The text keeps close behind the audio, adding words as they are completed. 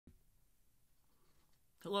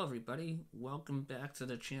Hello everybody, welcome back to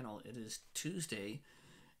the channel. It is Tuesday,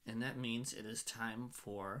 and that means it is time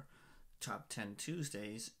for Top 10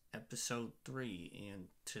 Tuesdays, Episode 3. And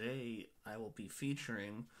today I will be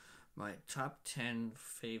featuring my top 10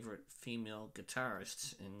 favorite female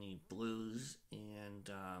guitarists in the blues and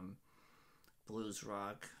blues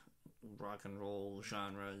rock and roll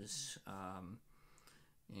genres,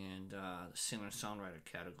 and singer-songwriter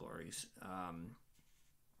categories.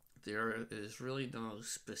 There is really no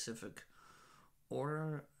specific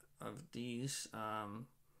order of these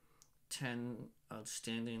 10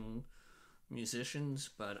 outstanding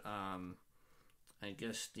musicians, but I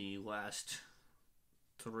guess the last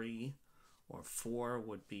 3 or 4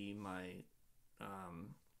 would be my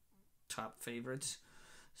top favorites.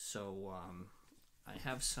 So I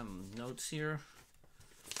have some notes here.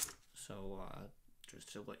 So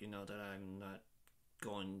just to let you know that I'm not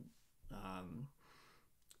going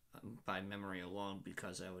by memory alone,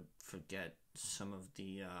 because I would forget some of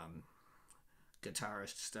the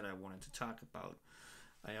guitarists that I wanted to talk about.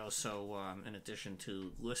 I also, in addition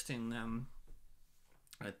to listing them,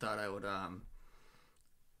 I thought I would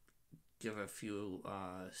give a few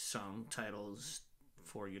song titles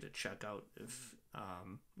for you to check out if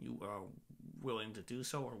you are willing to do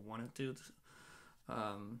so or want to do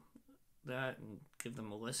that and give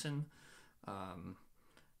them a listen.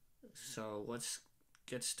 So let's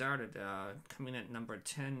get started. Coming at number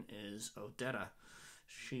 10 is Odetta.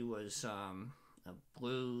 She was a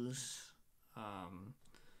blues,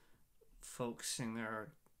 folk singer,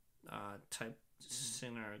 type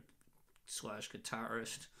singer slash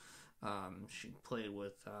guitarist. She played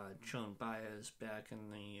with Joan Baez back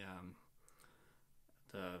in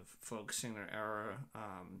the folk singer era.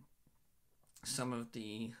 Some of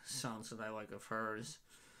the songs that I like of hers,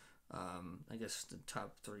 I guess the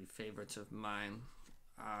top 3 favorites of mine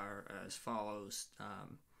are as follows: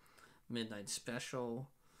 Midnight Special,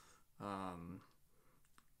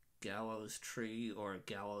 Gallows Tree or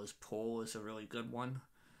Gallows Pole is a really good one,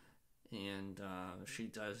 and she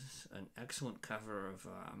does an excellent cover of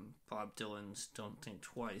Bob Dylan's Don't Think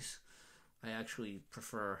Twice. I actually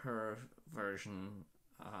prefer her version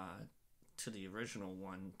to the original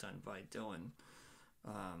one done by Dylan.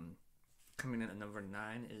 Coming in at number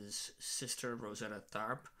 9 is Sister Rosetta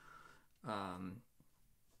Tharpe.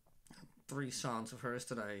 3 songs of hers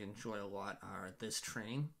that I enjoy a lot are This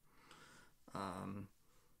Train,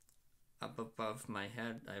 Up Above My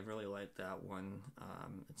Head. I really like that one.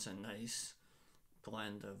 It's a nice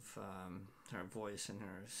blend of her voice and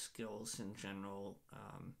her skills in general.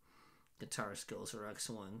 Guitar skills are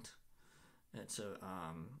excellent. It's a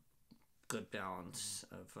good balance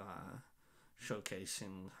of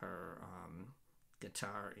showcasing her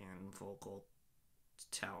guitar and vocal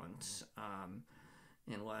talents.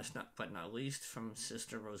 And last but not least, from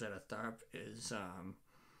Sister Rosetta Tharpe, is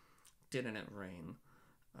Didn't It Rain.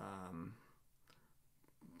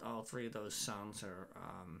 All 3 of those songs are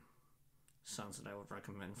songs that I would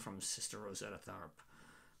recommend from Sister Rosetta Tharpe.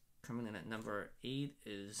 Coming in at number 8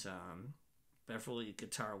 is Beverly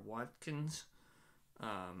Guitar Watkins.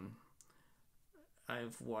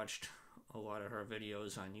 I've watched a lot of her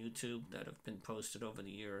videos on YouTube that have been posted over the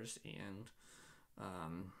years, and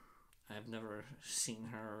I've never seen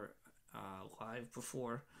her live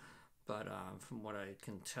before, but from what I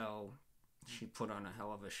can tell, she put on a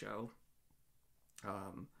hell of a show.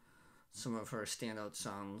 Some of her standout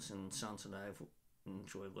songs and songs that I've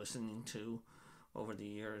enjoyed listening to over the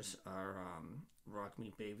years are Rock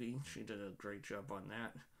Me Baby. She did a great job on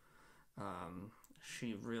that.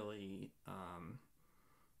 She really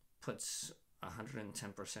puts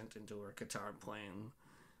 110% into her guitar playing,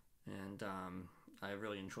 and I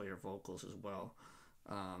really enjoy her vocals as well.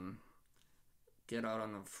 Get Out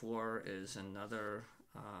on the Floor is another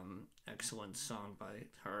excellent song by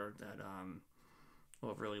her that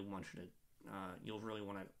will really want you to you'll really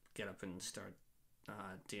want to get up and start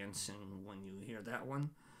dancing when you hear that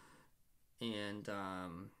one. And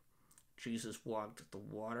Jesus Walked the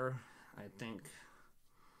Water, I think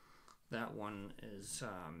that one is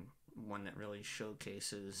one that really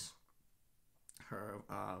showcases her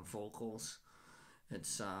vocals.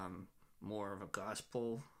 It's more of a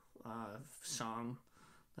gospel song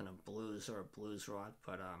than a blues or a blues rock,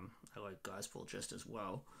 but I like gospel just as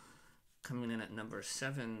well. Coming in at number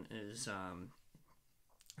 7 is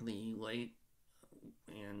the late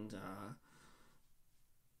and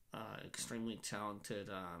extremely talented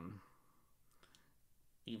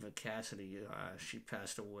Eva Cassidy. She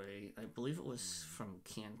passed away, I believe it was from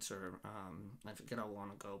cancer. I forget how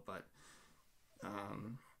long ago, but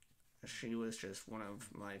she was just one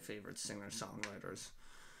of my favorite singer-songwriters.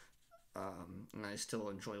 and I still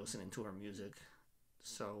enjoy listening to her music.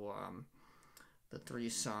 So the three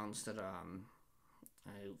songs that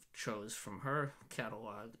I chose from her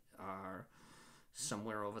catalog are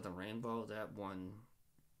 "Somewhere Over the Rainbow." That one,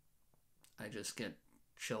 I just get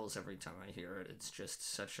chills every time I hear it. It's just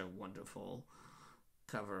such a wonderful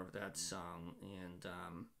cover of that song, and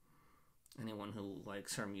anyone who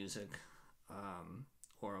likes her music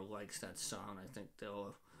or likes that song, I think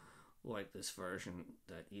they'll like this version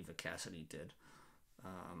that Eva Cassidy did.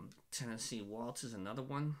 Tennessee Waltz is another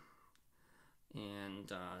one,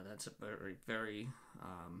 and that's a very, very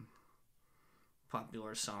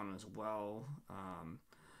popular song as well.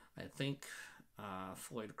 I think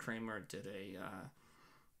Floyd Kramer did a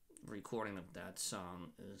recording of that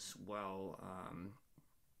song as well.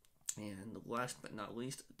 And last but not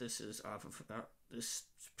least, this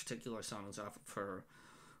particular song is off of her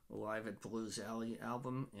Live at Blues Alley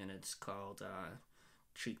album, and it's called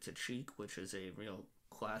Cheek to Cheek, which is a real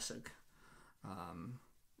classic,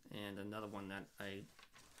 and another one that I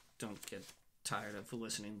don't get tired of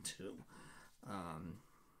listening to.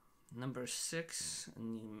 Number 6,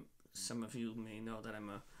 and some of you may know that I'm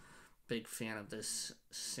a big fan of this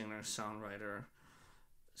singer-songwriter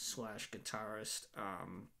slash guitarist.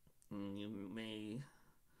 And you may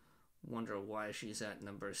wonder why she's at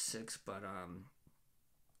number 6, but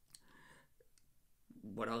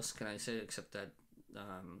what else can I say except that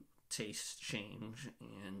tastes change,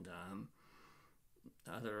 and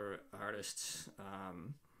other artists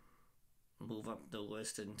move up the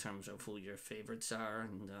list in terms of who your favorites are,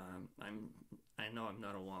 and I know I'm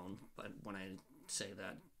not alone, but when I say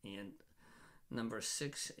that. And number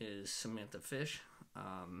 6 is Samantha Fish.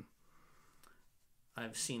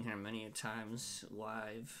 I've seen her many times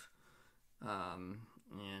live,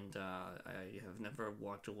 and I have never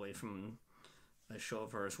walked away from a show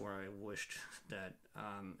of hers where I wished that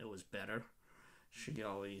it was better. She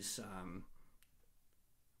always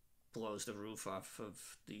blows the roof off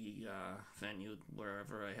of the venue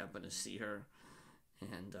wherever I happen to see her,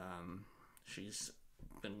 and she's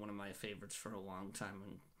been one of my favorites for a long time,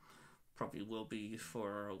 and probably will be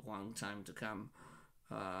for a long time to come.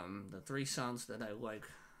 The 3 songs that I like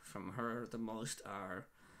from her the most are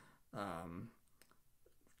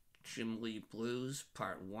Jim Lee Blues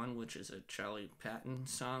Part 1, which is a Charlie Patton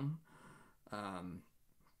song.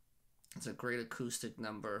 It's a great acoustic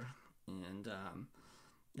number, and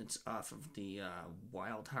it's off of the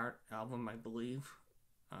Wild Heart album, I believe.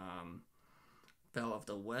 Belle of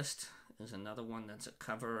the West is another one that's a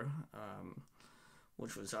cover,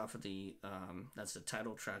 which was off of the, that's the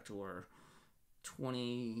title track to her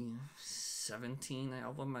 2017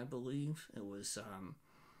 album, I believe. It was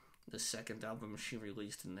the second album she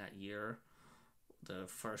released in that year. The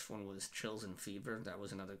first one was Chills and Fever. That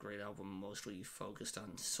was another great album, mostly focused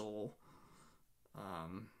on soul.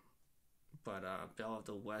 But Belle of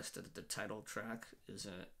the West, the title track, is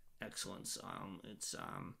an excellent song. It's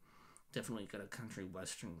definitely got a country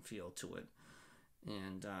western feel to it.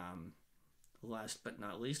 And last but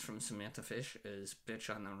not least, from Samantha Fish, is Bitch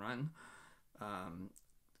on the Run.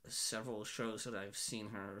 Several shows that I've seen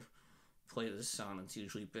her play this song, it's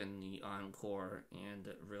usually been the encore, and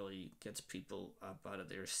it really gets people up out of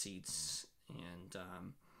their seats and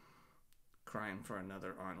crying for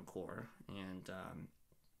another encore. And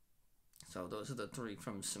so those are the 3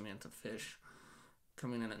 from Samantha Fish.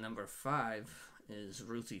 Coming in at number 5 is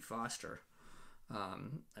Ruthie Foster.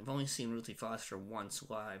 I've only seen Ruthie Foster once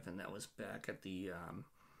live, and that was back at the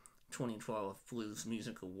 2012 Blues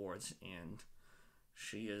Music Awards, and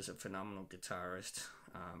she is a phenomenal guitarist,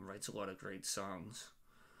 writes a lot of great songs,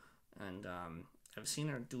 and I've seen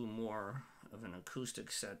her do more of an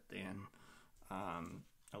acoustic set than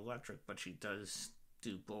electric, but she does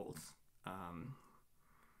do both.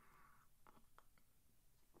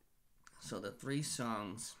 So the 3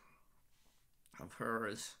 songs of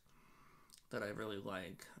hers that I really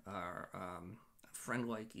like are A Friend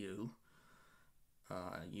Like You,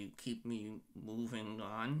 You Keep Me Moving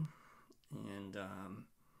On, and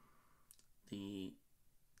the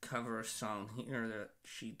cover song here that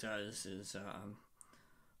she does is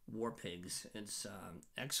War Pigs. It's an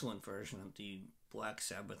excellent version of the Black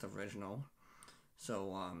Sabbath original.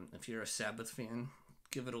 So if you're a Sabbath fan,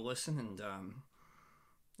 give it a listen, and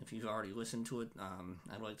if you've already listened to it,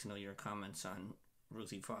 I'd like to know your comments on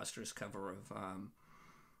Ruthie Foster's cover of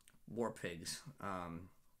War Pigs.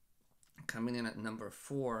 Coming in at number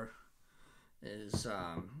 4 is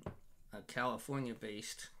a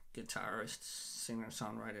California-based guitarist,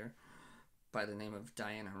 singer-songwriter by the name of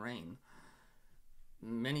Diana Rain.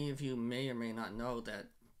 Many of you may or may not know that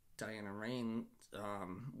Diana Rain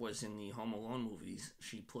was in the Home Alone movies.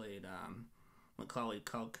 She played Macaulay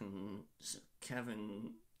Culkin's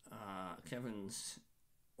Kevin's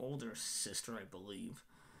older sister, I believe,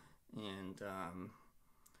 and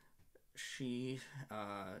she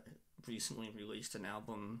recently released an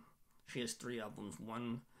album. She has 3 albums,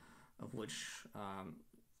 one of which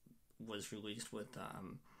was released with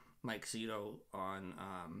Mike Zito on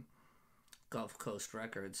Gulf Coast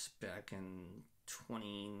Records back in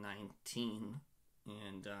 2019,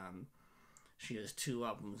 and she has 2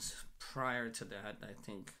 albums prior to that, I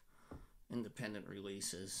think, independent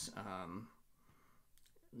releases.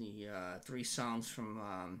 The 3 songs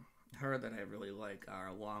from her that I really like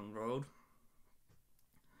are Long Road,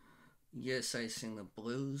 Yes, I Sing the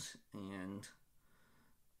Blues, and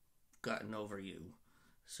Gotten Over You.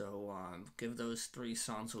 So give those 3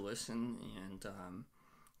 songs a listen, and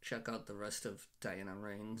check out the rest of Diana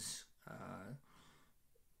Rain's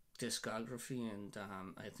discography, and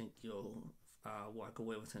I think you'll walk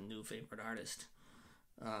away with a new favorite artist.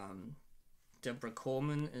 Deborah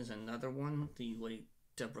Coleman is another one, the late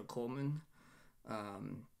Deborah Coleman.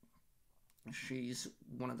 She's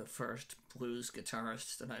one of the first blues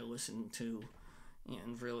guitarists that I listened to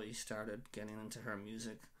and really started getting into her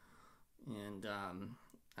music. And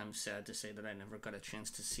I'm sad to say that I never got a chance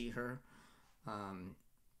to see her.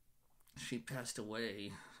 She passed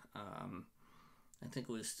away. I think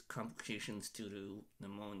it was complications due to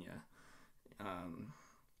pneumonia.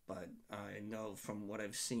 But I know from what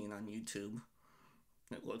I've seen on YouTube,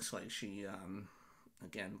 it looks like she,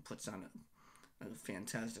 again, puts on a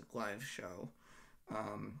fantastic live show.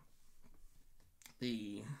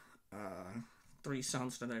 The 3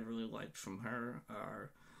 songs that I really liked from her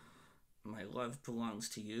are My Love Belongs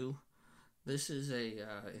to You. This is a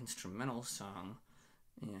instrumental song,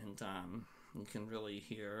 and you can really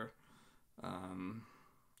hear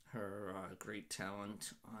her great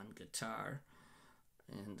talent on guitar.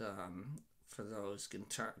 And for those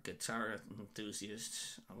guitar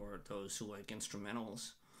enthusiasts or those who like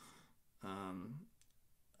instrumentals,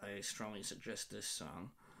 I strongly suggest this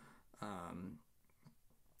song.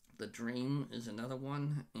 The Dream is another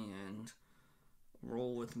one, and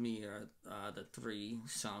Roll With Me are the 3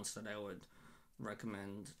 songs that I would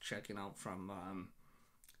recommend checking out from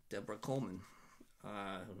Deborah Coleman.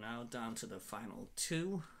 Now down to the final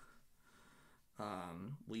 2.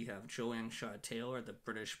 We have Joanne Shaw Taylor, the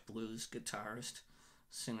British blues guitarist,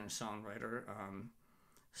 singer-songwriter.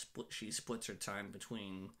 She splits her time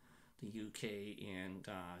between the UK and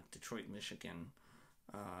Detroit, Michigan.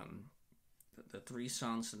 The 3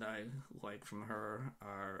 songs that I like from her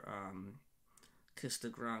are Kiss the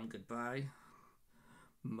Ground Goodbye,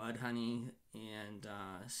 Mudhoney, and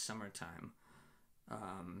Summertime.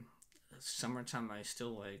 Summertime, I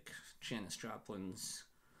still like Janis Joplin's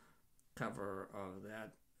cover of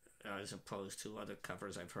that as opposed to other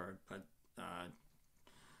covers I've heard, but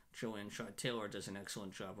Joanne Shaw Taylor does an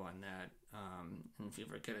excellent job on that. And if you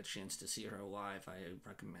ever get a chance to see her live, I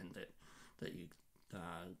recommend that you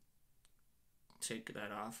take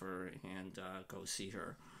that offer and go see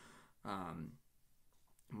her.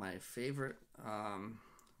 My favorite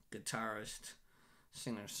guitarist,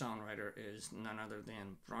 singer-songwriter is none other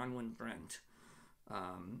than Bronwyn Brent.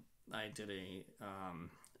 I did a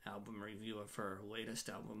album review of her latest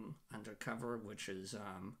album, Undercover, which is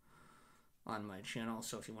on my channel,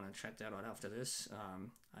 so if you want to check that out after this,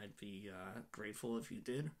 I'd be grateful if you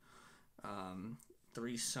did.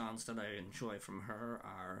 3 songs that I enjoy from her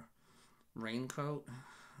are Raincoat,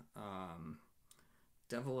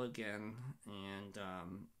 Devil Again, and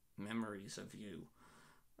Memories of You.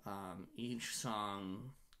 Each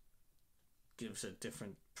song gives a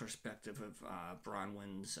different perspective of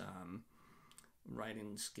Bronwyn's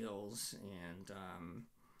writing skills, and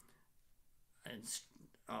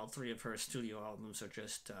all 3 of her studio albums are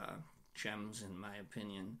just gems in my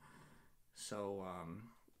opinion. So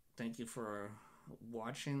thank you for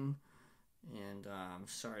watching, and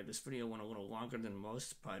sorry this video went a little longer than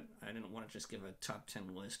most, but I didn't want to just give a top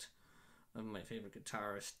 10 list of my favorite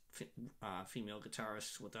guitarists, female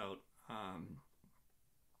guitarists, without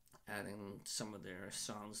adding some of their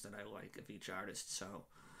songs that I like of each artist. So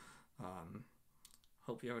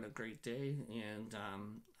hope you're having a great day, and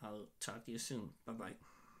I'll talk to you soon. Bye bye.